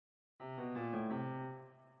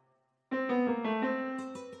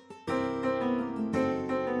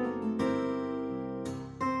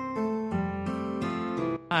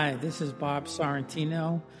Hi, this is Bob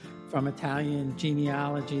Sorrentino from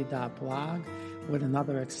ItalianGenealogy.blog with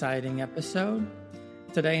another exciting episode.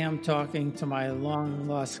 Today I'm talking to my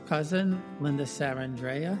long-lost cousin, Linda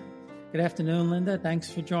Sarandrea. Good afternoon, Linda. Thanks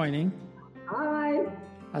for joining. Hi.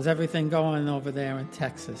 How's everything going over there in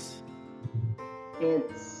Texas?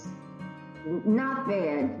 It's not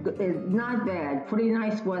bad. It's not bad. Pretty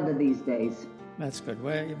nice weather these days. That's good.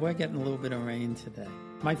 We're getting a little bit of rain today.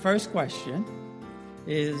 My first question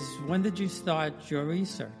is, when did you start your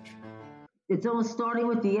research? It's almost starting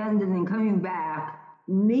with the end and then coming back.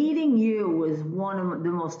 Meeting you was one of the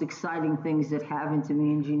most exciting things that happened to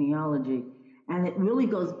me in genealogy. And it really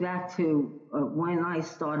goes back to when I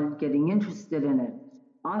started getting interested in it.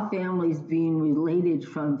 Our family's being related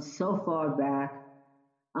from so far back,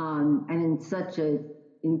 and in such an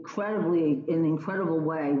incredible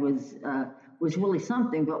way was really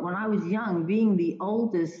something. But when I was young, being the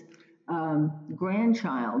oldest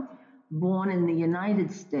grandchild born in the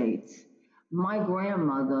United States, my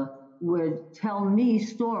grandmother would tell me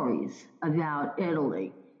stories about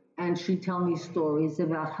Italy, and she'd tell me stories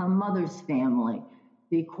about her mother's family,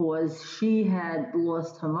 because she had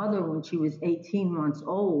lost her mother when she was 18 months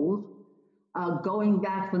old, going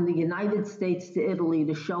back from the United States to Italy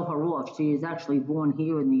to show her off. She was actually born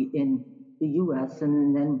here in the U.S.,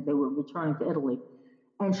 and then they were returning to Italy,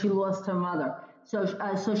 and she lost her mother. So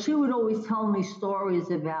she would always tell me stories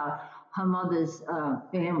about her mother's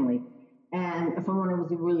family, and from when I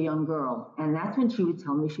was a really young girl. And that's when she would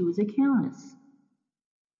tell me she was a countess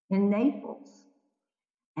in Naples.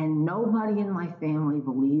 And nobody in my family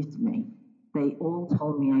believed me. They all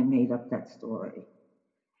told me I made up that story.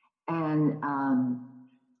 And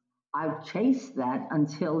I've chased that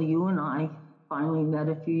until you and I finally met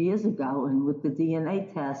a few years ago, and with the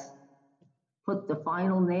DNA test, put the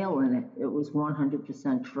final nail in it. It was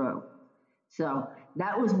 100% true. So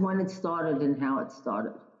that was when it started and how it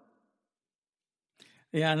started.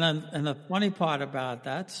 Yeah, and the funny part about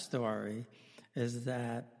that story is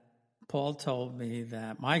that Paul told me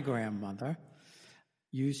that my grandmother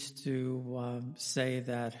used to say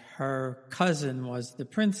that her cousin was the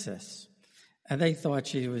princess, and they thought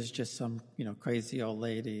she was just some, crazy old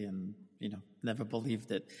lady, and never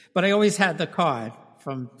believed it. But I always had the card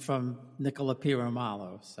from Nicola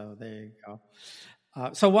Piramalo, so there you go.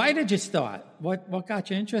 So why did you start? What got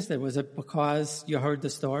you interested? Was it because you heard the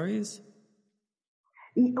stories?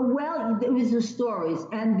 Well, it was the stories,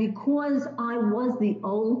 and because I was the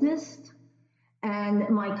oldest, and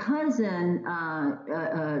my cousin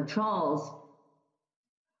Charles,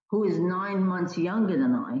 who is 9 months younger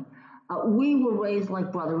than I, we were raised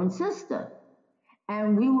like brother and sister.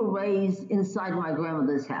 And we were raised inside my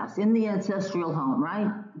grandmother's house, in the ancestral home, right?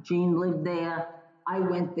 Jean lived there, I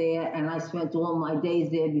went there, and I spent all my days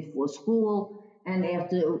there before school. And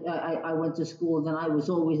after I went to school, then I was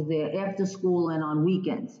always there after school and on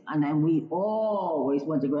weekends. And then we always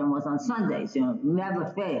went to grandma's on Sundays, never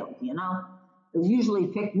failed, It was usually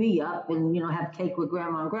pick me up and, have cake with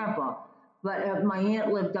grandma and grandpa. But my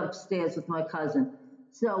aunt lived upstairs with my cousin.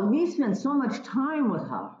 So we spent so much time with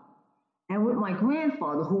her. And with my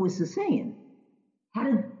grandfather, who was Sicilian, had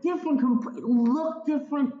a different, looked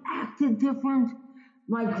different, acted different.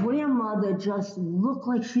 My grandmother just looked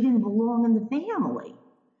like she didn't belong in the family.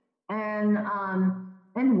 And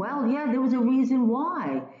well, yeah, there was a reason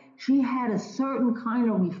why. She had a certain kind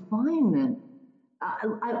of refinement.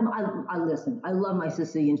 Listen, I love my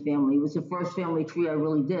Sicilian family. It was the first family tree I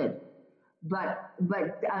really did. But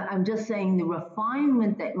I'm just saying the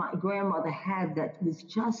refinement that my grandmother had that was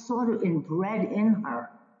just sort of inbred in her.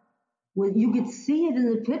 Well, you could see it in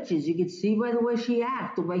the pictures. You could see by the way she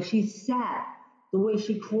acted, the way she sat, the way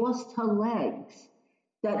she crossed her legs,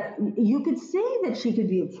 that you could see that she could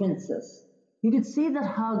be a princess. You could see that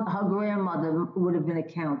her grandmother would have been a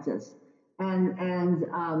countess. And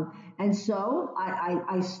so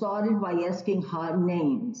I started by asking her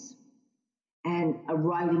names and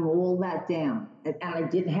writing all that down. And I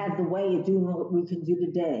didn't have the way of doing what we can do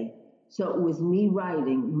today. So it was me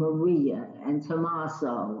writing Maria and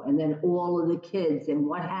Tommaso, and then all of the kids and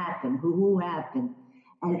what happened, who happened.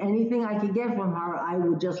 And anything I could get from her, I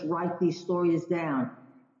would just write these stories down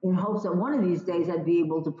in hopes that one of these days I'd be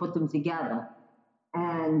able to put them together.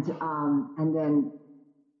 And then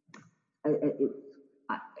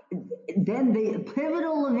the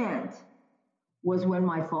pivotal event was when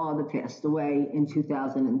my father passed away in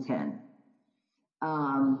 2010.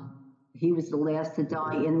 He was the last to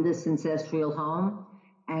die in this ancestral home,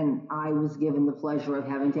 and I was given the pleasure of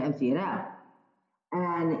having to empty it out.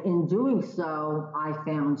 And in doing so, I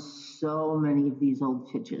found so many of these old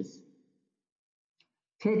pictures,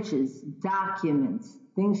 documents,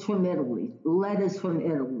 things from Italy, letters from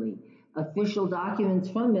Italy, official documents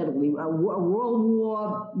from Italy, World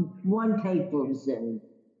War One papers, and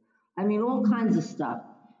I mean all kinds of stuff.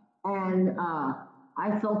 And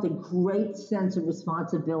I felt a great sense of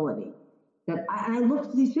responsibility. That I looked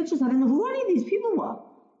at these pictures, I didn't know who any of these people were,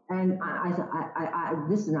 and I thought,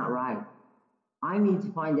 this is not right. I need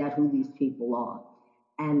to find out who these people are.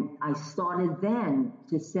 And I started then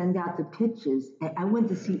to send out the pictures. I went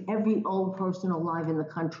to see every old person alive in the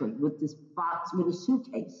country with this box, with a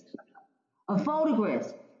suitcase of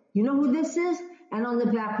photographs. You know who this is? And on the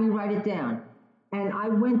back, we write it down. And I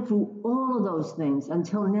went through all of those things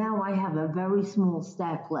until now I have a very small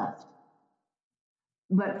stack left.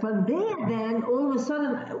 But from there, then, all of a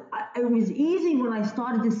sudden, it was easy when I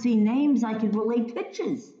started to see names, I could relate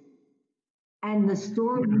pictures. And the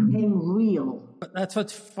story became real. But that's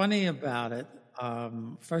what's funny about it.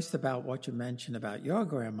 First, about what you mentioned about your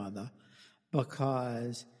grandmother,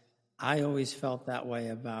 because I always felt that way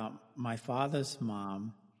about my father's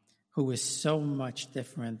mom, who was so much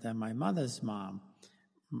different than my mother's mom.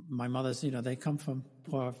 My mother's, they come from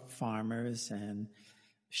poor farmers, and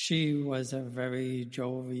she was a very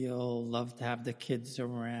jovial, loved to have the kids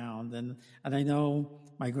around. And I know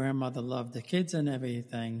my grandmother loved the kids and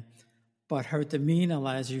everything, but her demeanor,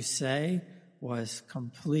 as you say, was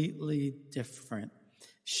completely different.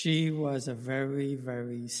 She was a very,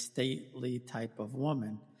 very stately type of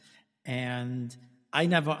woman. And I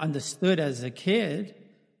never understood as a kid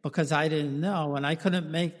because I didn't know, and I couldn't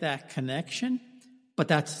make that connection, but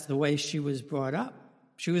that's the way she was brought up.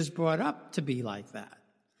 She was brought up to be like that.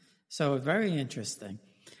 So very interesting.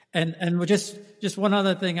 And just one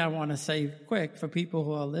other thing I want to say quick for people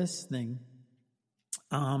who are listening.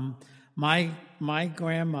 My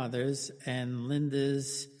grandmother's and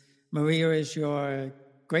Linda's, Maria is your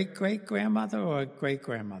great-great-grandmother or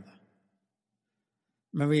great-grandmother?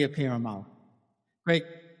 Maria Piramala. Great,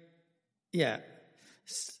 yeah.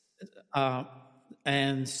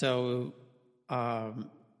 And so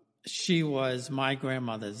she was my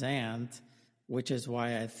grandmother's aunt, which is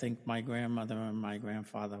why I think my grandmother and my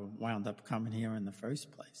grandfather wound up coming here in the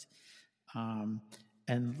first place.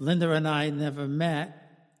 And Linda and I never met,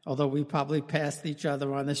 although we probably passed each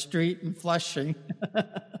other on the street in Flushing.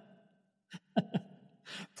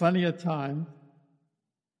 Plenty of time.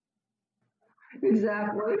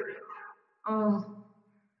 Exactly.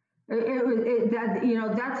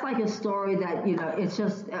 That's like a story that, it's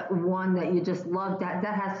just one that you just love. That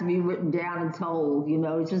has to be written down and told.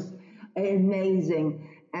 It's just amazing.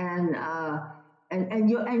 And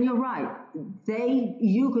you're right.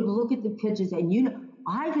 You could look at the pictures, and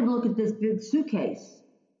I could look at this big suitcase,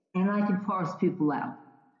 and I could parse people out.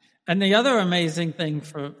 And the other amazing thing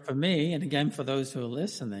for me, and again for those who are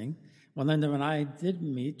listening, when Linda and I did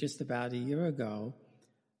meet just about a year ago,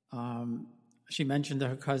 she mentioned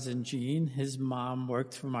her cousin Gene. His mom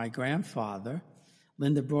worked for my grandfather.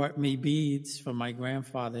 Linda brought me beads from my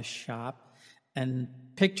grandfather's shop and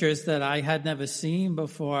pictures that I had never seen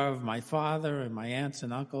before of my father and my aunts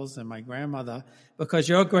and uncles and my grandmother, because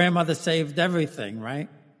your grandmother saved everything, right?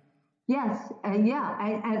 Yes, and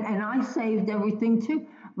I saved everything too.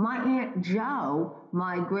 My Aunt Jo,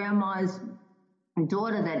 my grandma's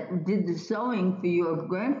daughter that did the sewing for your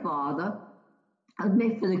grandfather,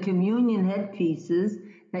 made for the communion headpieces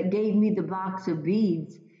that gave me the box of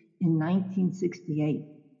beads in 1968.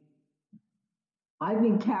 I've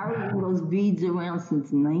been carrying those beads around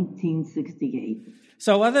since 1968.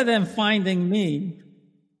 So other than finding me,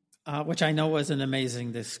 which I know was an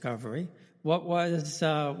amazing discovery, what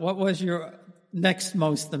was your next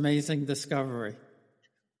most amazing discovery?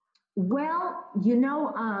 Well,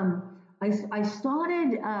 I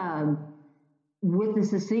started with the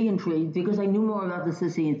Sicilian tree because I knew more about the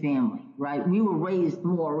Sicilian family, right? We were raised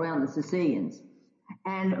more around the Sicilians.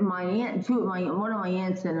 And my aunt, one of my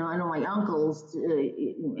aunts and I know my uncles,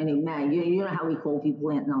 anyway, you know how we call people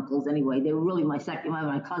aunt and uncles anyway. They were really my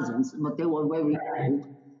cousins, but they were very old.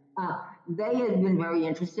 They had been very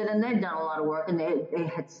interested, and they'd done a lot of work, and they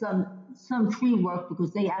had some tree work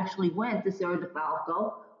because they actually went to Cerro de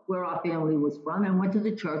Falco, where our family was from, and went to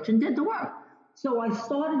the church and did the work. So I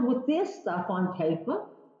started with this stuff on paper,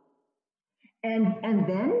 and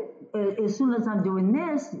then as soon as I'm doing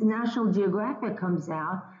this, National Geographic comes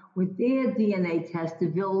out with their DNA test to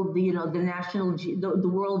build the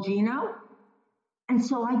world genome, and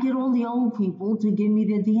so I get all the old people to give me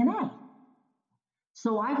their DNA.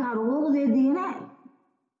 So I got all of their DNA,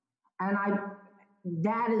 and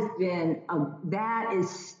that is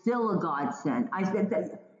still a godsend. I said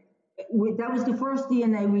that was the first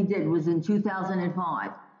DNA we did, was in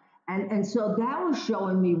 2005. And so that was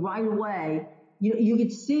showing me right away you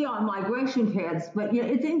could see on migration paths, but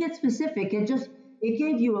it didn't get specific. It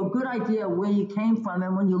gave you a good idea of where you came from,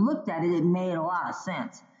 and when you looked at it, it made a lot of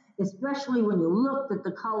sense. Especially when you looked at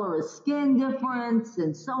the color of skin difference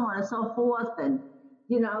and so on and so forth, and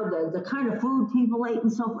the kind of food people ate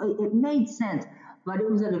and so forth. It made sense, but it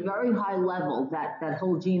was at a very high level, that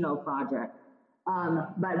whole Genome project.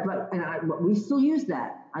 But we still use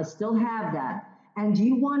that. I still have that. And do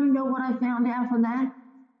you want to know what I found out from that?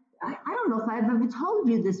 I don't know if I've ever told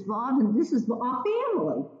you this, Bob, and this is our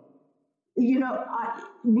family. We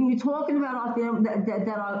were talking about our family, that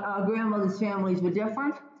our grandmother's families were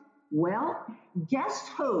different. Well, guess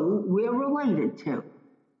who we're related to?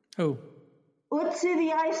 Who? Ötzi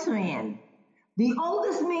the Iceman, the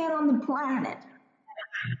oldest man on the planet.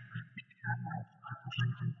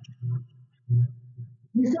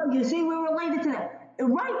 So you see, we're related to that.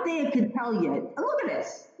 Right there could tell you, look at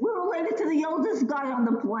this. We're related to the oldest guy on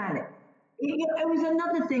the planet. It was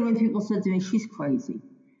another thing when people said to me, she's crazy.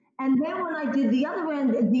 And then when I did the other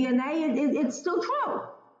end, DNA, it's still true.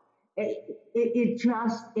 It's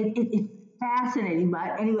fascinating.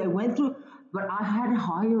 But anyway, went through, but I had to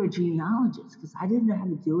hire a genealogist because I didn't know how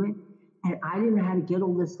to do it. And I didn't know how to get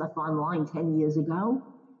all this stuff online 10 years ago.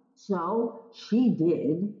 So she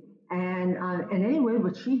did. And anyway,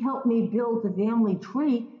 but she helped me build the family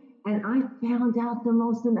tree. And I found out I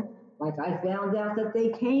found out that they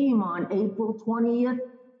came on April 20th,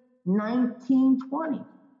 1920.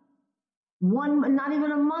 Not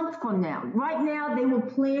even a month from now. Right now, they were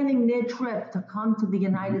planning their trip to come to the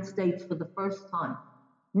United States for the first time.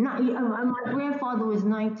 My grandfather was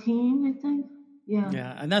 19, I think. Yeah.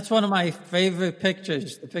 Yeah, and that's one of my favorite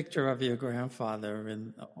pictures, the picture of your grandfather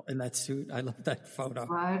in that suit. I love that photo.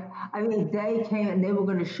 Right. I mean, they came and they were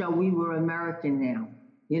going to show we were American now,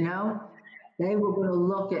 They were going to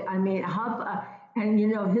look at, and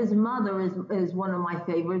his mother is one of my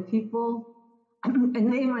favorite people. And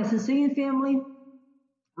in my Sicilian family,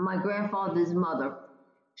 my grandfather's mother,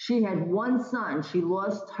 she had one son. She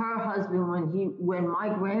lost her husband when my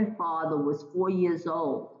grandfather was 4 years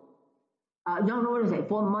old. 4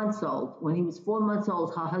 months old. When he was 4 months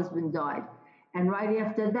old, her husband died. And right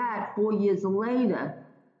after that, 4 years later,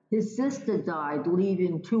 his sister died,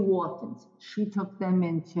 leaving 2 orphans. She took them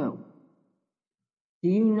in too. Do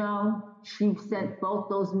you know she sent both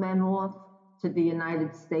those men off to the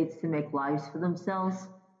United States to make lives for themselves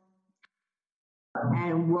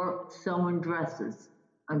and worked sewing dresses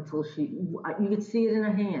until you could see it in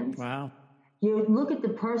her hands. Wow. You look at the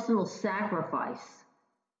personal sacrifice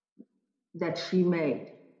that she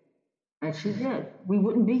made, and she did. We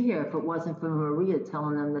wouldn't be here if it wasn't for Maria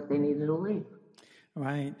telling them that they needed to leave.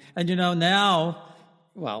 Right. And now,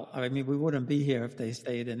 we wouldn't be here if they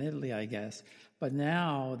stayed in Italy, I guess. But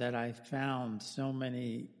now that I've found so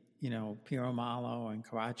many Piero Malo and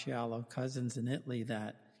Caracciolo cousins in Italy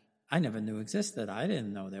that I never knew existed. I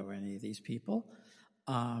didn't know there were any of these people.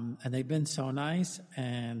 And they've been so nice,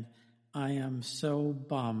 and I am so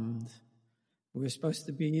bummed. We were supposed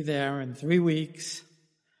to be there in 3 weeks,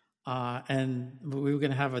 and we were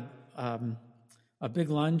going to have a big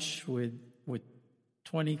lunch with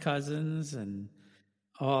 20 cousins and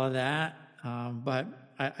all of that. But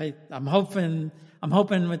I'm hoping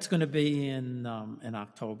it's going to be in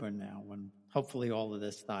October now, when hopefully all of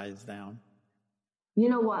this dies down. You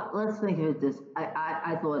know what? Let's think of it this.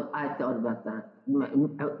 I thought about that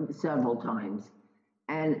several times,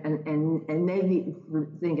 and maybe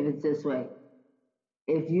think of it this way: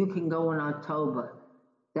 if you can go in October,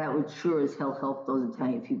 that would sure as hell help those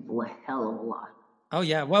Italian people a hell of a lot. Oh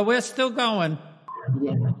yeah, well we're still going.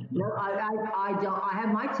 Yeah, no, I don't. I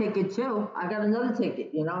have my ticket too. I got another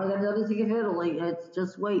ticket. I got another ticket for Italy. It's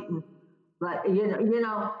just waiting. But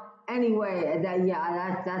anyway,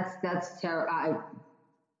 that's terrible.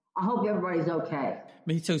 I hope everybody's okay.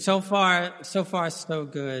 Me too. So far, so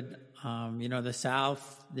good. The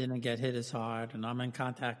South didn't get hit as hard, and I'm in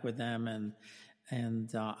contact with them.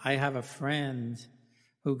 And I have a friend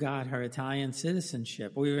who got her Italian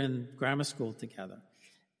citizenship. We were in grammar school together.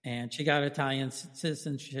 And she got Italian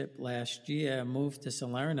citizenship last year, moved to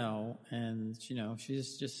Salerno, and,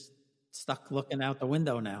 she's just stuck looking out the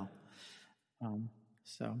window now. Do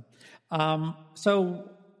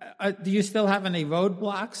you still have any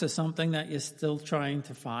roadblocks or something that you're still trying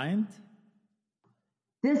to find?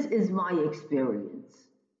 This is my experience.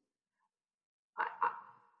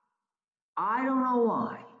 I don't know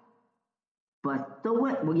why, but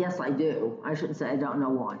yes, I do. I shouldn't say I don't know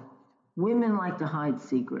why. Women like to hide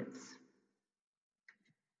secrets.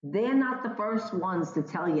 They're not the first ones to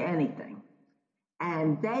tell you anything.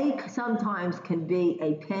 And they sometimes can be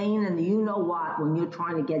a pain in the you-know-what when you're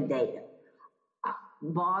trying to get data.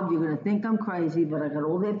 Bob, you're going to think I'm crazy, but I got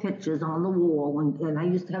all their pictures on the wall, and I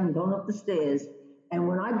used to have them going up the stairs. And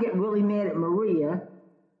when I get really mad at Maria,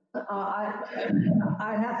 I'd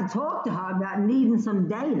have to talk to her about needing some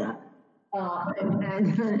data.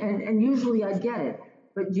 And usually I get it.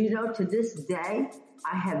 But to this day,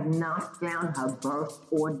 I have not found her birth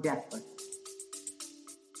or death record.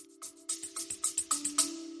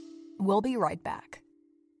 We'll be right back.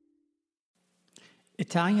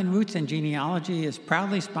 Italian Roots and Genealogy is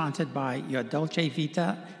proudly sponsored by Your Dolce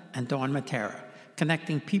Vita and Dawn Matera,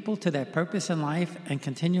 connecting people to their purpose in life and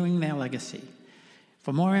continuing their legacy.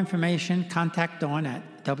 For more information, contact Dawn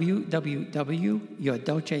at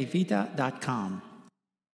www.yourdolcevita.com.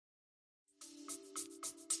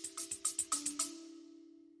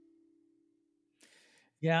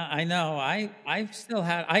 Yeah, I know. I've still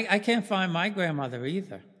had, I can't find my grandmother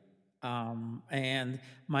either. And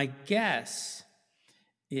my guess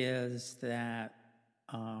is that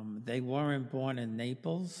they weren't born in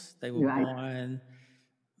Naples. They were born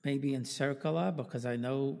maybe in Circola, because I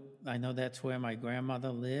know that's where my grandmother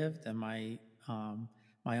lived, and my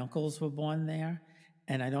uncles were born there.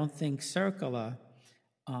 And I don't think Circola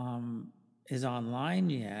is online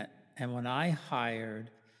yet. And when I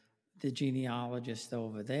hired the genealogist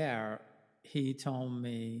over there, he told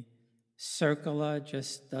me Circola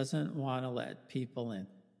just doesn't want to let people in.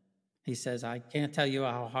 He says, I can't tell you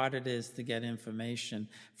how hard it is to get information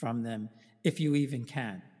from them, if you even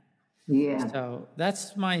can. Yeah. So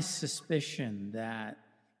that's my suspicion, that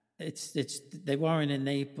it's they weren't in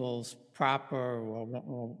Naples proper, or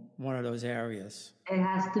one of those areas. It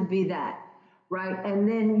has to be that, right? And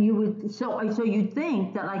then you would, so you'd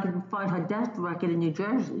think that I could find her death record in New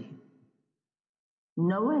Jersey.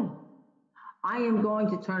 No way. I am going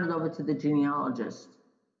to turn it over to the genealogist.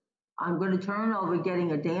 I'm going to turn over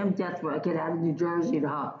getting a damn death record out of New Jersey to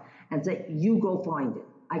her and say, you go find it.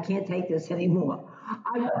 I can't take this anymore.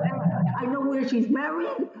 I know where she's married.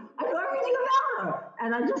 I know everything about her.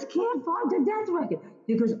 And I just can't find her death record,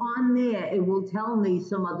 because on there, it will tell me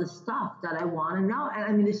some other stuff that I want to know. And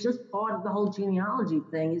I mean, it's just part of the whole genealogy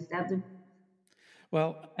thing, is to have to.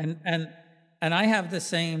 Well, and I have the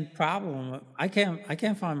same problem. I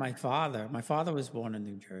can't find my father. My father was born in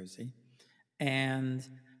New Jersey, and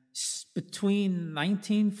between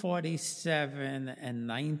 1947 and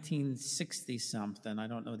 1960 something, I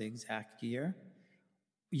don't know the exact year,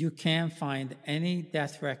 you can't find any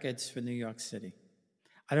death records for New York City.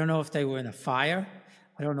 I don't know if they were in a fire.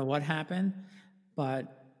 I don't know what happened,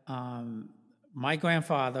 but my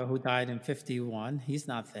grandfather, who died in 1951, he's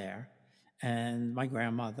not there, and my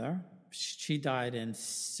grandmother, she died in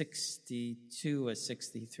 1962 or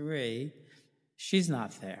 1963. She's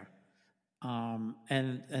not there.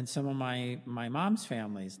 And some of my mom's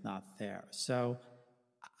family is not there. So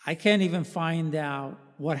I can't even find out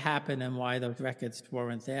what happened and why those records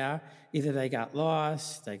weren't there. Either they got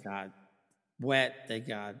lost, they got wet,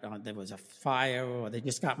 there was a fire, or they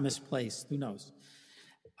just got misplaced. Who knows?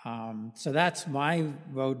 So that's my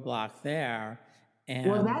roadblock there. And,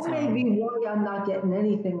 well, that may be why I'm not getting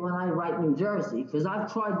anything when I write New Jersey, because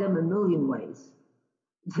I've tried them a million ways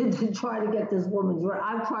to try to get this woman's right.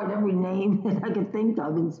 I've tried every name that I could think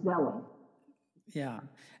of in spelling. Yeah.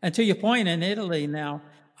 And to your point, in Italy now,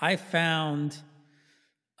 I found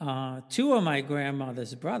two of my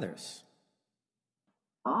grandmother's brothers,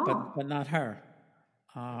 but not her.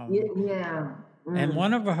 Yeah. And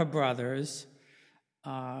one of her brothers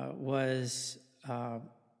was,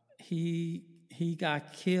 he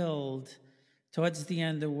got killed towards the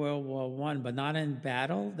end of World War I, but not in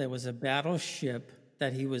battle. There was a battleship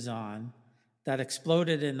that he was on that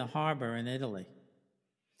exploded in the harbor in Italy.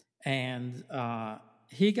 And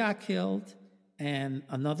he got killed, and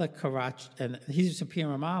another and he's a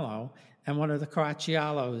Piramalo, and one of the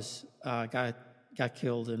Caraccialos got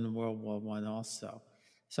killed in World War I also.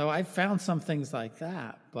 So I found some things like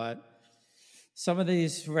that, but some of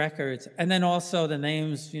these records, and then also the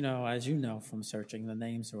names, as you know from searching, the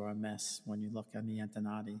names are a mess when you look on the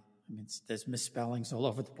Antenati. I mean, there's misspellings all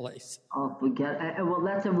over the place. Oh, forget it. Well,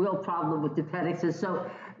 that's a real problem with the pedixes. So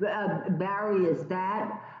Barry is that.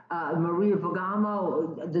 Maria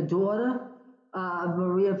Bergamo, the daughter of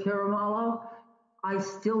Maria Piramalo, I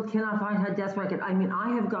still cannot find her death record. I mean,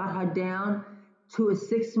 I have got her down to a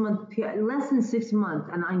 6 month period, less than 6 months,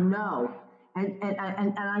 and I know. And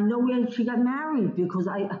I know where she got married, because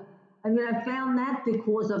I found that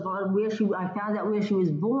because of I found out where she was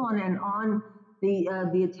born, and on the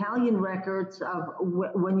Italian records of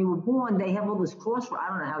when you were born, they have all this I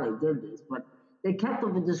don't know how they did this, but they kept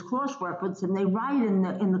up with this cross reference, and they write in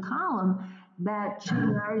the column that she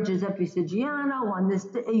married Giuseppe Sigiano on this,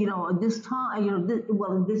 this time,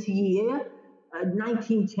 in this year,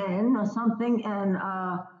 1910 or something, and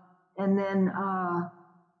then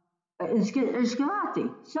Scavati.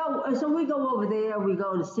 So we go over there, we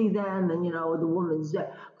go to see them, and the woman's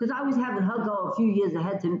there because I was having her go a few years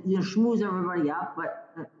ahead to schmooze everybody up, but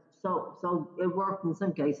so it worked in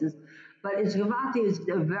some cases. But Scavati is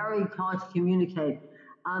very hard to communicate.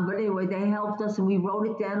 But anyway, they helped us, and we wrote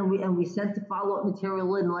it down, and we sent the follow-up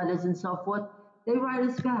material in letters and so forth. They write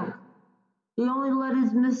us back. The only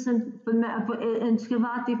letters missing in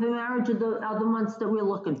Scavati for marriage are the months that we're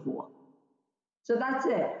looking for. So that's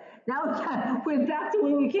it. Now we're back to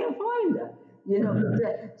where we can't find her.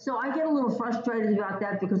 So I get a little frustrated about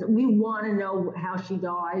that because we want to know how she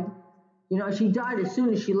died. She died as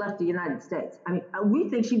soon as she left the United States. I mean, we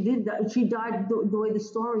think she did. She died the way the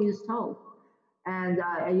story is told. And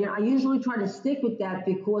I usually try to stick with that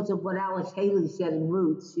because of what Alex Haley said in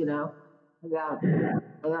Roots,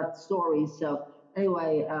 about stories. So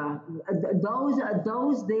anyway,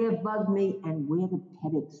 those there bug me, and where the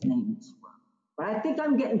Pettix name is from. But I think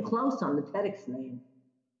I'm getting close on the Pettix name.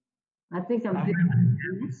 I think I'm getting.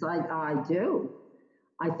 Yes, I do.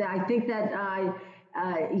 I think that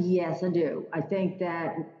yes, I do. I think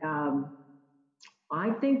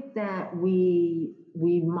that we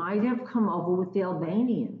might have come over with the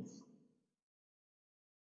Albanians.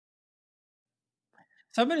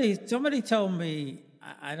 Somebody told me,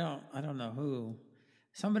 I don't know who.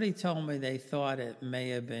 Somebody told me they thought it may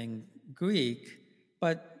have been Greek,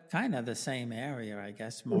 but kind of the same area, I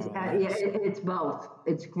guess, more or less. Yeah, it's both.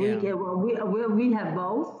 It's Greek. Yeah. Well, we have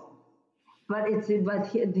both, but here's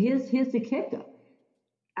the kicker.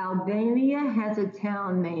 Albania has a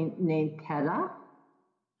town named Petta.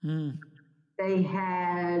 They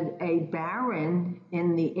had a baron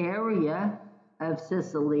in the area of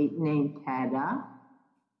Sicily named Petta.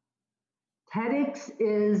 Pettix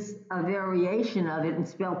is a variation of it and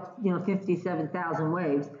spelled 57,000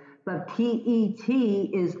 ways, but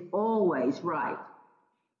P-E-T is always right.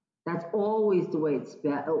 That's always the way it's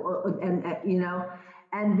spelled,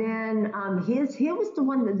 And then here was the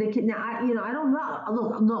one that the kid. Now I don't know.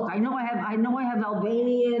 Look. I know I have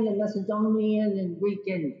Albanian and Macedonian and Greek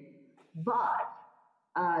in, but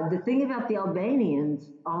the thing about the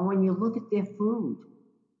Albanians, when you look at their food,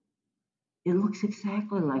 it looks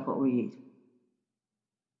exactly like what we eat.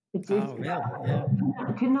 Really? Yeah.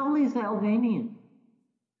 Cannoli is Albanian.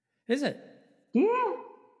 Is it? Yeah.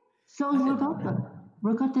 So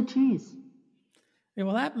ricotta cheese. Yeah,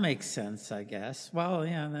 well, that makes sense, I guess. Well,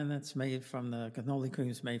 yeah, and then it's made from the cannoli cream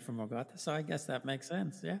is made from ricotta, so I guess that makes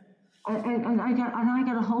sense. Yeah. And I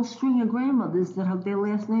got a whole string of grandmothers that have their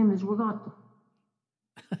last name is ricotta.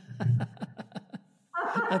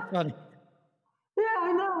 That's funny. Yeah,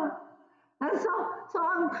 I know. And so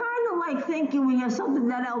I'm kind of like thinking we have something,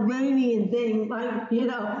 that Albanian thing, like, we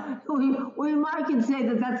might can say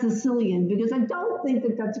that that's Sicilian because I don't think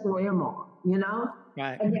that that's grandma,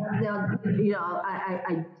 Right. And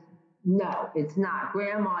no, it's not.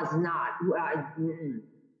 Grandma's not.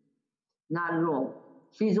 Not at all.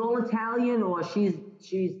 She's all Italian or she's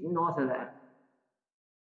north of that.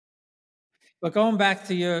 But going back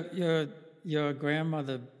to your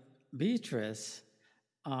grandmother Beatrice,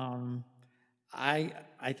 I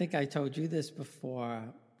think I told you this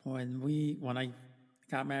before when I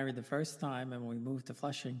got married the first time and we moved to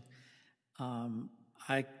Flushing.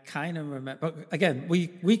 I kind of remember. Again,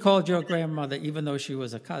 we called your grandmother, even though she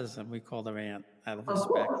was a cousin, we called her aunt out of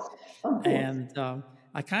respect. Of course. And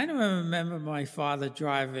I kind of remember my father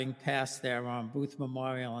driving past there on Booth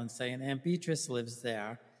Memorial and saying, "Aunt Beatrice lives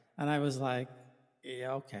there," and I was like,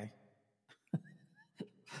 "Yeah, okay."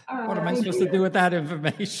 What am I supposed to do with that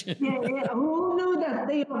information? Yeah. Who knew that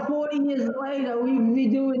 40 years later we'd be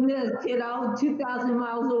doing this, 2,000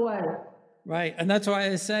 miles away? Right, and that's why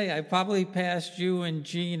I say I probably passed you and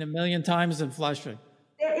Jean a million times in Flushing.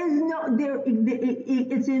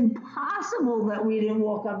 It's impossible that we didn't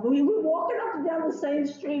walk up. We were walking up and down the same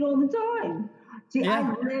street all the time. See,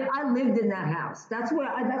 yeah. I lived in that house. That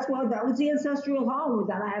was the ancestral home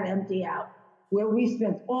that I had to empty out, where we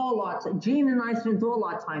spent all our time. Jean and I spent all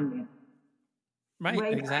our time there.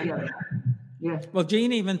 Right, exactly. Yeah. Well,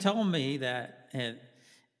 Jean even told me that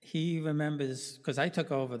he remembers, because I took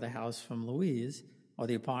over the house from Louise, or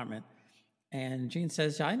the apartment, and Jean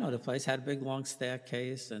says, I know the place, had a big long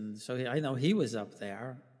staircase, and so I know he was up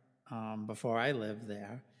there before I lived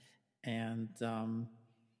there. And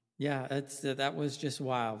yeah, that was just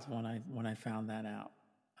wild when I found that out.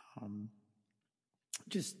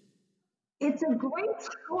 It's a great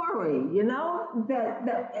story,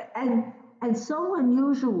 and so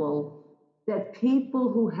unusual that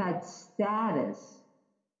people who had status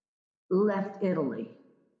left Italy.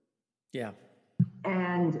 Yeah.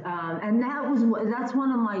 And that's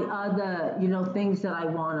one of my other, things that I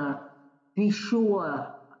want to be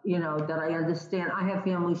sure, that I understand. I have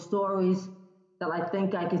family stories that I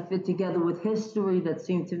think I could fit together with history that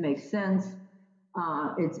seem to make sense.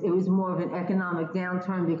 It was more of an economic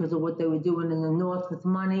downturn because of what they were doing in the North with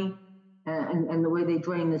money, and the way they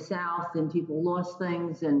drained the South, and people lost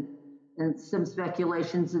things, and some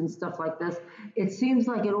speculations and stuff like this. It seems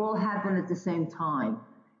like it all happened at the same time.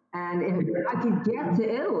 And if I could get to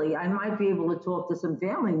Italy, I might be able to talk to some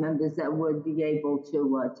family members that would be able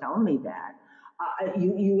to tell me that.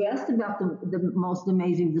 You asked about the most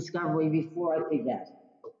amazing discovery before I forget.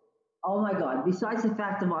 Oh my God, besides the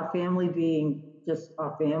fact of our family being just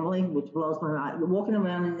our family, which blows my mind, walking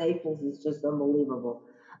around in Naples is just unbelievable.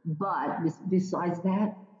 But besides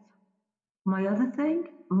that, my other thing,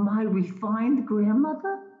 my refined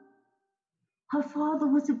grandmother, her father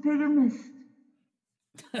was a bigamist.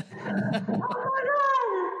 Oh my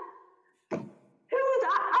God!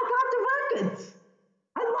 I got the records.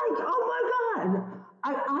 I'm like, oh my God!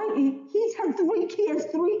 He's had 3 kids.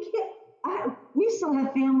 3 kids. We still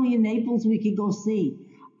have family in Naples we could go see.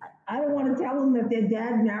 I don't want to tell them that their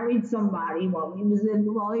dad married somebody while he was in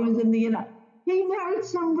the He married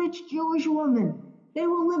some rich Jewish woman. They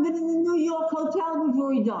were living in the New York hotel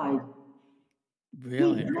before he died.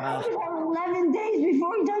 Really? He Wow. died 11 days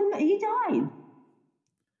before he died.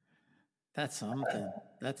 That's something.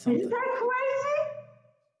 That's Isn't something. that crazy?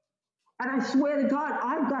 And I swear to God,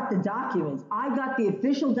 I've got the documents. I got the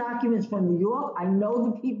official documents from New York. I know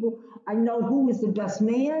the people. I know who was the best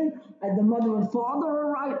man. The mother and father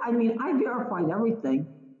are right. I mean, I verified everything.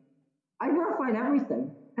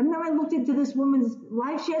 And then I looked into this woman's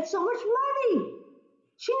life. She had so much money.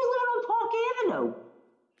 She was living on Park Avenue.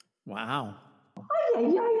 Wow. Ay, ay,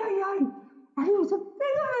 ay, ay, ay. And he was a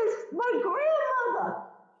bigamist. My grandmother.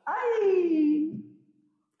 Ay.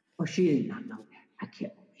 Oh, she did not know that. I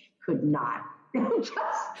can't. She could not. Just.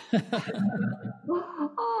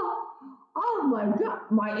 Oh my God.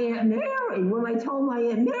 My Aunt Mary. When I told my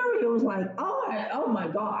Aunt Mary, it was like, oh my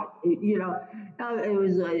God. It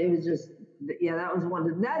was just, yeah. That was one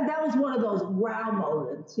of those wow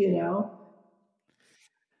moments.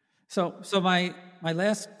 So my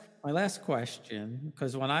last question,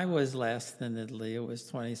 because when I was last in Italy, it was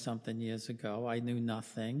 20 something years ago. I knew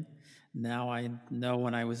nothing. Now I know.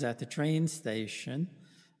 When I was at the train station,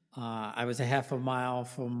 I was a half a mile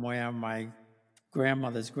from where my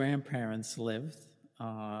grandmother's grandparents lived,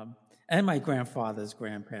 and my grandfather's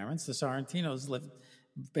grandparents. The Sorrentinos lived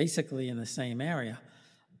basically in the same area.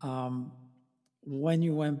 When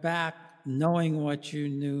you went back, knowing what you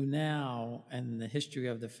knew now and the history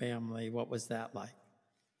of the family, what was that like?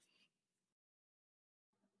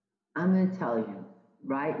 I'm going to tell you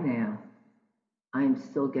right now, I'm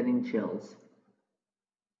still getting chills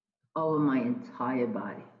over my entire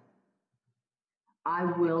body.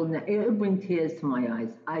 It'll bring tears to my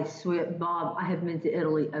eyes. I swear, Bob, I have been to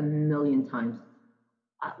Italy a million times.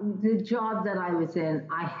 The job that I was in,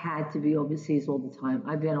 I had to be overseas all the time.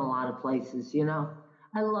 I've been a lot of places.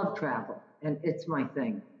 I love travel, and it's my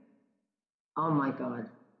thing. Oh my God.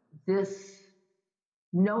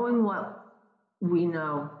 Knowing what we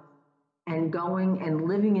know, and going and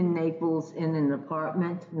living in Naples in an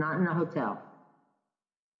apartment, not in a hotel.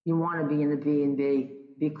 You want to be in the B&B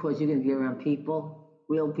because you're going to be around people,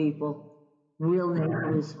 real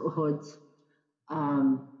neighborhoods.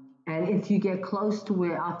 And if you get close to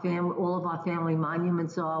where all of our family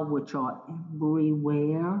monuments are, which are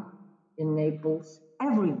everywhere in Naples,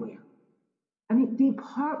 everywhere. I mean, the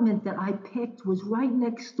apartment that I picked was right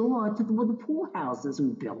next door to where the poorhouses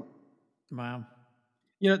were built. Wow.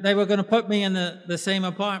 They were going to put me in the same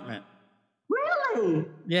apartment. Really?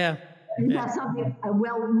 Yeah. That's something.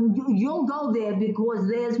 Well, you'll go there because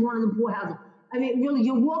there's one of the poorhouses. I mean, really,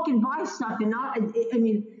 you're walking by stuff, and I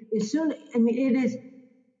mean, it is,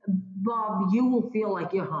 Bob. You will feel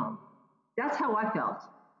like you're home. That's how I felt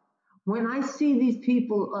when I see these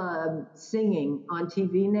people singing on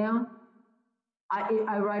TV now.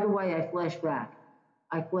 I right away I flash back.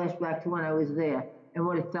 I flash back to when I was there and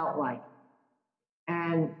what it felt like,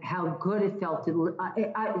 and how good it felt to.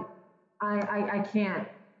 I can't.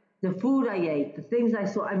 The food I ate, the things I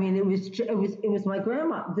saw. I mean, it was my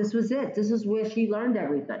grandma. This was it. This is where she learned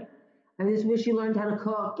everything, and this is where she learned how to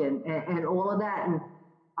cook and all of that. And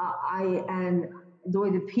and the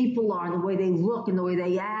way the people are, and the way they look, and the way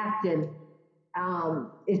they act, and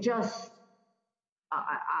it just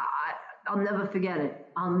I'll never forget it.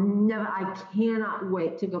 I cannot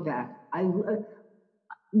wait to go back.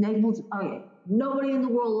 Naples, okay, nobody in the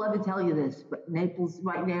world will ever tell you this, but Naples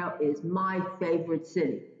right now is my favorite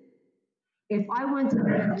city. If I went to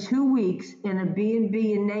spend 2 weeks in a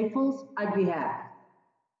B&B in Naples, I'd be happy.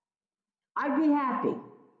 I'd be happy.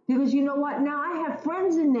 Because you know what? Now I have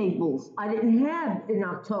friends in Naples I didn't have in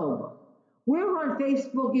October. We're on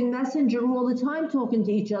Facebook and Messenger all the time talking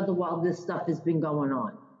to each other while this stuff has been going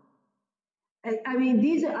on. I mean,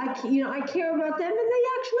 these are, I care about them and they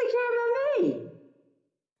actually care about me.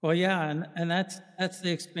 Well, yeah, and that's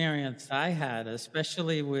the experience I had,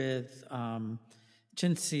 especially with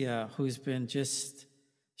Cinzia,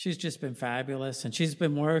 she's just been fabulous, and she's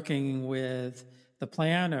been working with the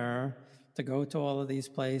planner to go to all of these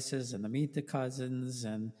places and to meet the cousins,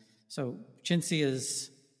 and so she's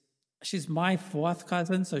my fourth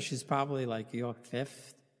cousin, so she's probably like your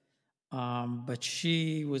fifth. But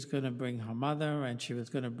she was going to bring her mother, and she was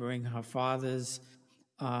going to bring her father's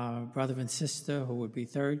brother and sister, who would be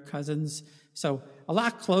third cousins. So a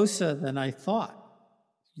lot closer than I thought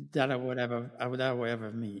that I would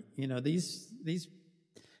ever meet. You know, these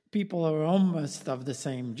people are almost of the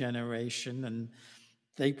same generation, and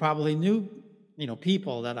they probably knew,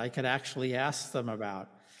 people that I could actually ask them about.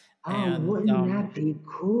 Oh, And wouldn't that be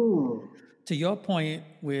cool? to your point,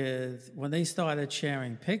 with when they started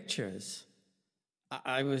sharing pictures,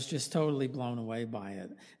 I was just totally blown away by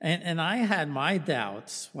it. And I had my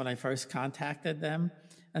doubts when I first contacted them.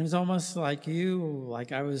 And it was almost like you,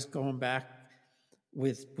 like I was going back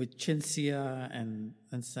with Cinzia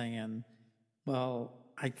and saying, well,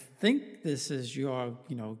 I think this is your,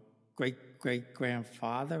 great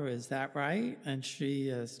grandfather. Is that right? And she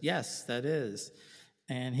is, yes, that is.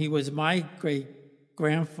 And he was my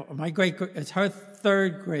it's her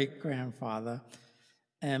third great grandfather.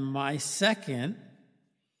 And my second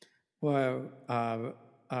were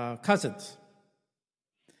cousins.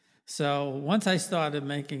 So once I started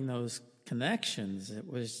making those connections, it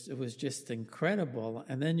was just incredible.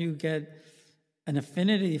 And then you get an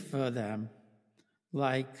affinity for them.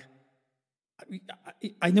 Like,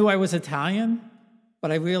 I knew I was Italian,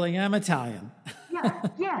 but I really am Italian.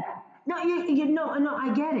 Yeah. No, no,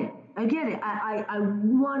 I get it. I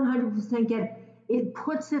 100% get it. It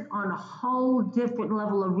puts it on a whole different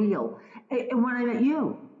level of real. And when I met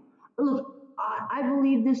you, look, I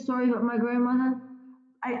believe this story about my grandmother.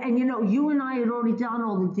 And you and I had already done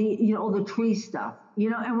all the tree stuff,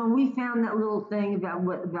 and when we found that little thing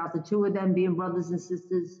about the two of them being brothers and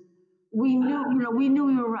sisters, we knew we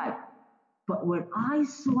were right. But when I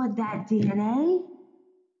saw that DNA,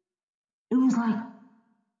 it was like,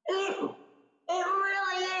 it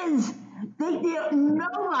really is. There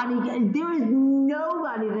is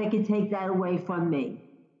nobody that can take that away from me.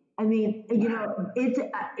 I mean,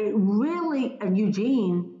 it really, and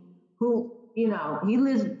Eugene, who, he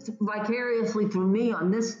lives vicariously through me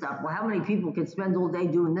on this stuff. Well, how many people can spend all day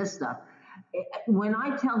doing this stuff? When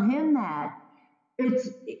I tell him that, but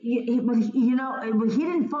he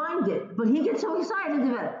didn't find it, but he gets so excited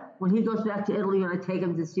about it. When he goes back to Italy and I take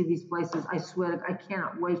him to see these places, I swear, I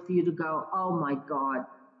cannot wait for you to go. Oh my God.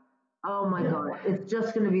 Oh my God. It's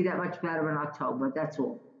just going to be that much better in October. That's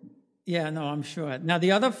all. Yeah, no, I'm sure. Now,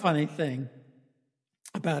 the other funny thing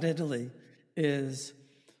about Italy is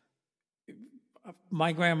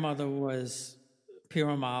my grandmother was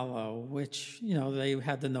Piramalo, which, they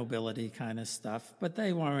had the nobility kind of stuff, but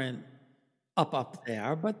they weren't up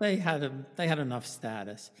there, but they had enough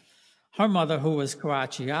status. Her mother, who was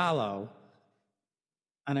Caracciolo,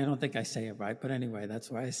 and I don't think I say it right, but anyway,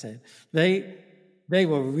 that's why I say it. They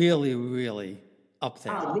were really, really up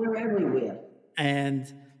there. Oh, they're everywhere.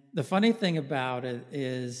 And the funny thing about it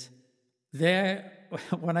is,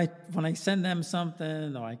 when I send them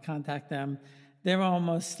something or I contact them, they're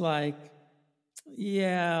almost like,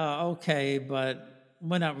 yeah, okay, but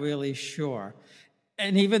we're not really sure.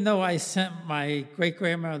 And even though I sent my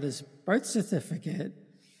great-grandmother's birth certificate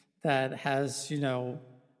that has,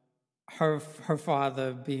 her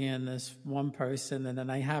father being this one person, and then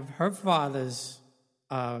I have her father's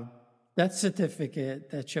death certificate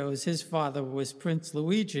that shows his father was Prince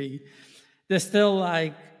Luigi, they're still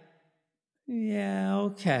like, yeah,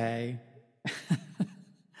 okay.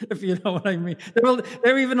 If you know what I mean.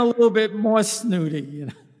 They're even a little bit more snooty,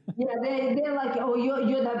 Yeah, they're like, oh,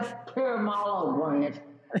 you're the Piramalo branch.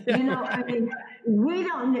 I mean, we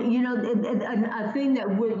don't, a thing that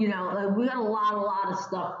we got a lot of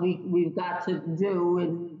stuff we've got to do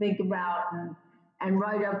and think about and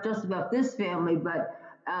write up just about this family. But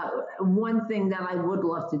one thing that I would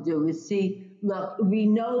love to do is see, look, we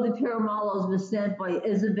know the Piramalos were sent by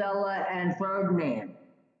Isabella and Ferdinand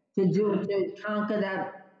to conquer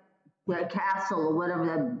that castle or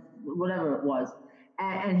whatever it was.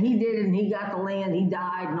 and he did, and he got the land, he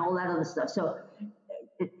died, and all that other stuff. So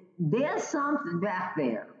there's something back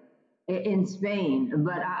there in Spain,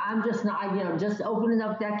 but I'm just not, just opening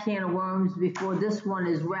up that can of worms before this one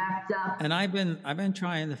is wrapped up. And I've been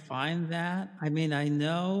trying to find that. I mean, I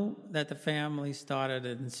know that the family started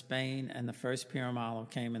in Spain, and the first Piramallo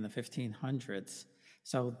came in the 1500s.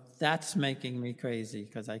 So that's making me crazy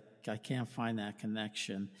because I can't find that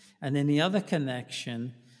connection. And then the other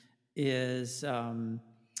connection is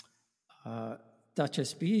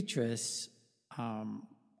Duchess Beatrice.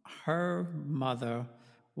 Her mother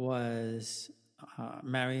was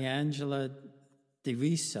Mariangela de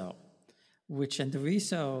Riso, and de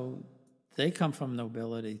Riso, they come from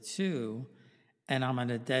nobility too, and I'm at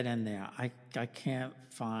a dead end there. I can't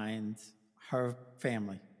find her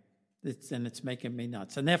family. It's making me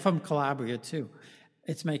nuts. And they're from Calabria too.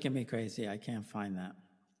 It's making me crazy. I can't find that.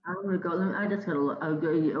 I'm gonna go. I just gotta look. I'll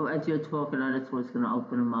go, as you're talking, I just was gonna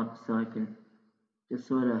open them up so I can just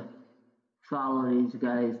sort of follow these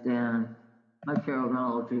guys down. My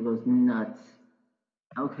Piramallo goes nuts.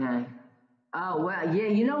 Okay. Oh well, yeah.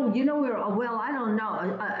 You know where? Well, I don't know.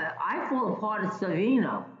 I fall apart at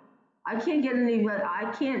Savino. I can't get any.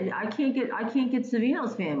 I can't get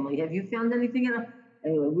Savino's family. Have you found anything in a?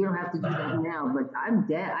 Anyway, we don't have to do that now. But I'm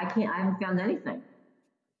dead. I haven't found anything.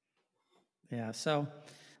 Yeah. So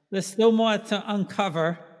there's still more to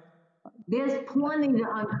uncover. There's plenty to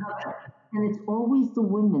uncover, and it's always the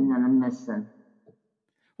women that I'm missing.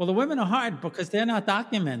 Well, the women are hard because they're not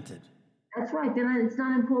documented. That's right. Then it's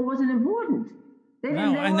not important. Wasn't important. They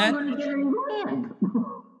didn't. They weren't going to get any land.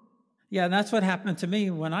 Yeah, and that's what happened to me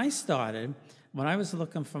when I started. When I was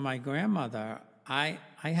looking for my grandmother, I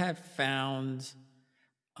had found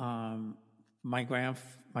my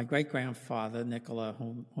great grandfather Nicola,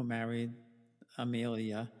 who married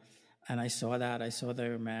Amelia, and I saw that. I saw they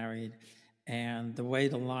were married, and the way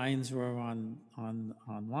the lines were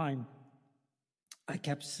online, I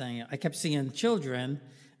kept seeing children,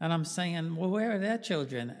 and I'm saying, well, where are their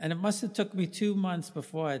children? And it must have took me 2 months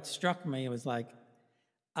before it struck me. It was like,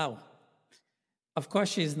 oh, of course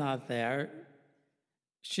she's not there.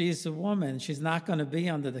 She's a woman. She's not going to be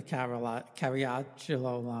under the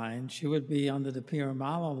Carriacciolo line. She would be under the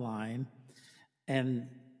Piramallo line. And,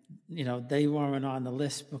 they weren't on the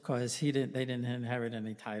list because they didn't inherit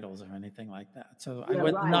any titles or anything like that. So I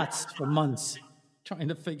went nuts for months trying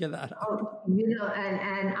to figure that out.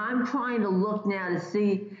 And I'm trying to look now to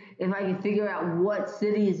see if I can figure out what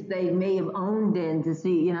cities they may have owned in to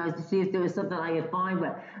see if there was something I could find.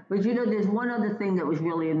 But there's one other thing that was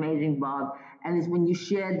really amazing, Bob, and it's when you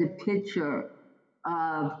shared the picture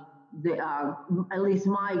of the at least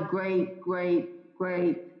my great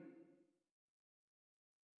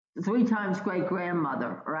 3 times great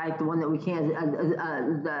grandmother, right? The one that we can't,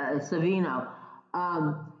 the Savino.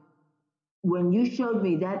 When you showed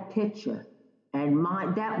me that picture, and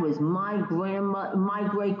that was my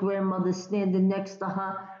great grandmother standing next to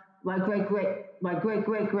her, my great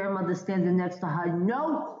great grandmother standing next to her.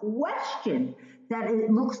 No question that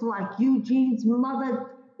it looks like Eugene's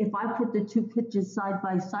mother. If I put the 2 pictures side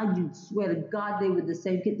by side, you'd swear to God they were the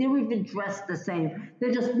same kid. They were even dressed the same.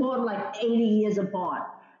 They're just more like 80 years apart.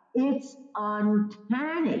 It's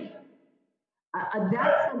uncanny.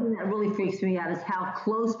 That's something that really freaks me out, is how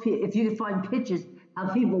close if you can find pictures, how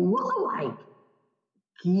people look alike.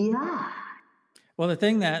 Yeah. Well, the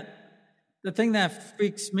thing that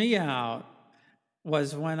freaks me out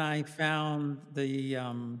was when I found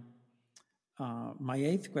my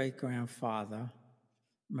 8th great grandfather,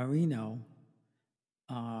 Marino,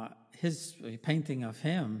 his painting of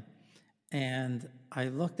him, and I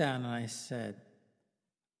looked down and I said,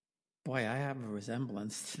 boy, I have a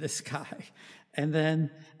resemblance to this guy. And then,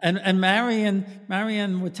 and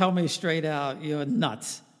Marion would tell me straight out, you're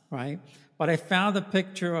nuts, right? But I found a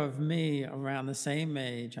picture of me around the same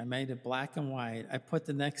age. I made it black and white. I put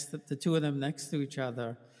the 2 of them next to each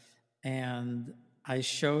other, and I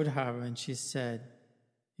showed her, and she said,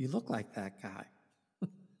 you look like that guy.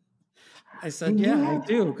 I said, yeah, I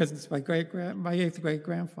do, because it's my 8th great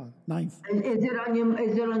grandfather, 9th. Is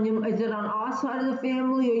it on our side of the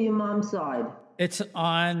family or your mom's side? It's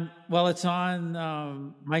on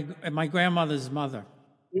my grandmother's mother.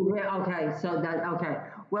 Okay, okay.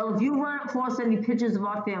 Well, if you run across any pictures of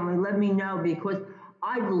our family, let me know, because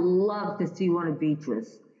I'd love to see one of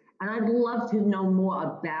Beatrice, and I'd love to know more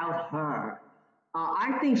about her.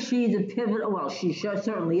 I think she's a pivotal. Well, she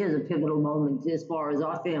certainly is a pivotal moment as far as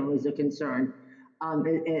our families are concerned.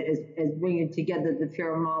 As bringing together the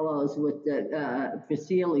Piramallos with the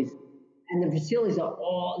Frasilis, and the Frasilis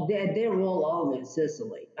are they're all over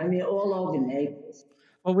Sicily. I mean, all over Naples.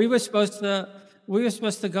 Well, we were supposed we were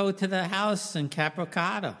supposed to go to the house in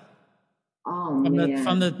Capricotta Oh, from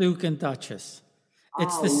man. the Duke and Duchess.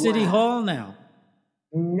 It's Oh, the City wow. Hall now.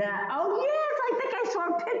 No. Oh, yes. I think I saw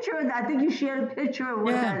a picture of that. I think you shared a picture of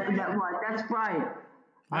what Yeah. that was. That's right.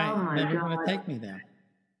 Right. Oh, my They were going to God. take me there.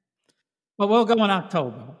 But we'll go in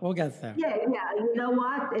October. We'll get there. Yeah, yeah. You know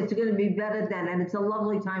what? It's going to be better then, and it's a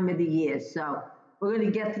lovely time of the year. So we're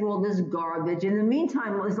going to get through all this garbage. In the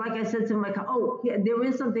meantime, it's like I said to my, yeah, there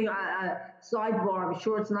is something, sidebar. I'm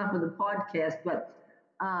sure it's not for the podcast, but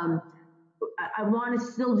I want to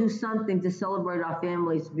still do something to celebrate our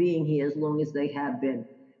families being here as long as they have been.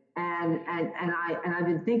 And I've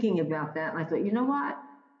been thinking about that, and I thought, you know what?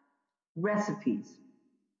 Recipes.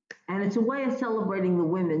 And it's a way of celebrating the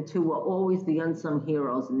women too, who are always the unsung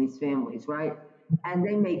heroes in these families, right? And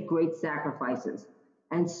they make great sacrifices.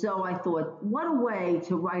 And so I thought, what a way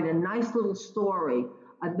to write a nice little story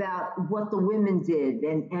about what the women did,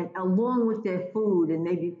 and along with their food, and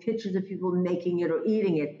maybe pictures of people making it or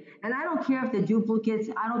eating it. And I don't care if they're duplicates.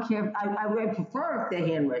 I don't care. I prefer if they're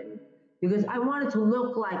handwritten, because I want it to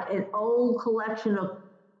look like an old collection of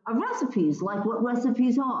recipes, like what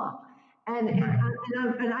recipes are. And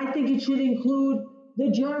I think it should include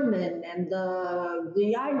the German and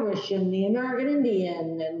the Irish and the American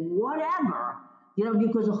Indian and whatever,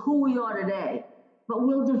 because of who we are today. But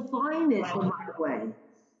we'll define it the right way.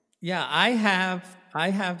 Yeah, I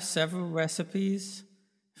have several recipes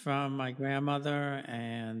from my grandmother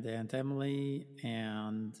and Aunt Emily,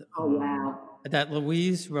 and Oh, wow. that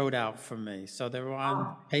Louise wrote out for me. So they're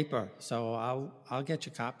on paper. So I'll get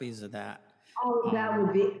you copies of that. Oh, that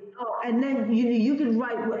would be. Oh, and then you could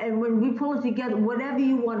write, and when we pull it together, whatever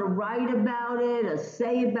you want to write about it or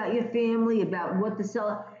say about your family, about what the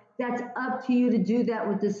seller. That's up to you to do that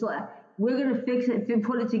with this. We're gonna fix it and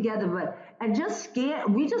put it together, and just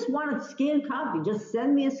scan. We just want a scanned copy. Just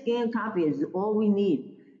send me a scanned copy. Is all we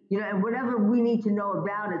need. And whatever we need to know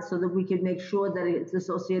about it, so that we can make sure that it's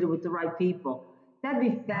associated with the right people. That'd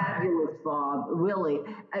be fabulous, Bob. Really.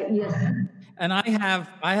 Yes. And I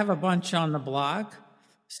have a bunch on the blog,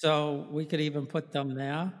 so we could even put them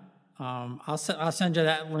there. I'll send you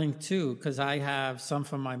that link too, because I have some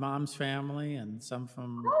from my mom's family and some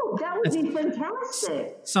from. Oh, that would be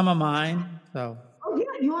fantastic. Some of mine. So. Oh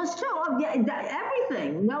yeah, yours too. Oh yeah,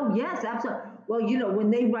 everything. No, yes, absolutely. Well,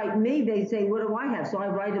 when they write me, they say, "What do I have?" So I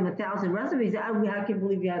write them 1,000 recipes. I can't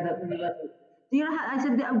believe you had that many recipes. You know how I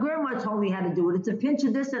said? Grandma told me how to do it. It's a pinch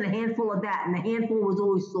of this and a handful of that, and the handful was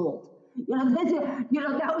always salt.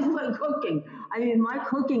 That was my cooking. I mean, my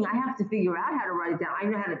cooking, I have to figure out how to write it down. I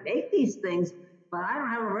know how to make these things, but I don't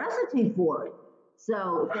have a recipe for it.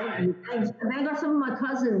 So thanks. And I got some of my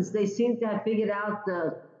cousins, they seem to have figured out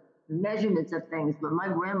the measurements of things, but my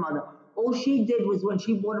grandmother, all she did was, when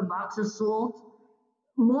she bought a box of salt,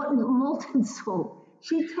 molten salt,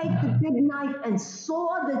 she'd take the big knife and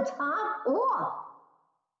saw the top off,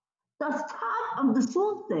 the top of the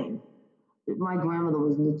salt thing. My grandmother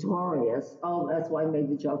was notorious. Oh, that's why I made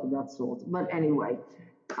the joke about salt. But anyway,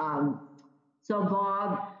 so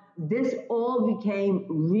Bob, this all became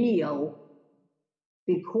real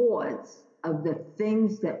because of the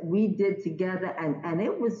things that we did together, and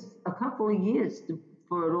it was a couple of years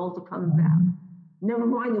for it all to come about. Never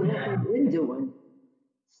mind what we've been doing.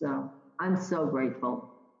 So I'm so grateful.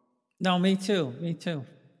 No, me too. Me too.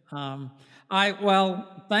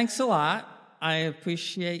 Thanks a lot. I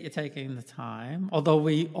appreciate you taking the time, although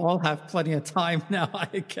we all have plenty of time now,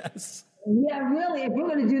 I guess. Yeah, really, if we're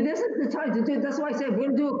going to do this, is the time to do it. That's why I said, if we're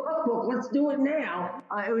going to do a cookbook, let's do it now.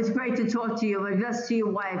 It was great to talk to you. My best to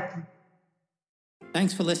your wife.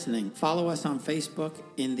 Thanks for listening. Follow us on Facebook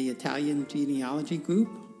in the Italian Genealogy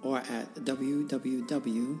group, or at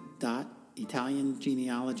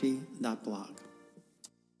www.italiangenealogy.blog.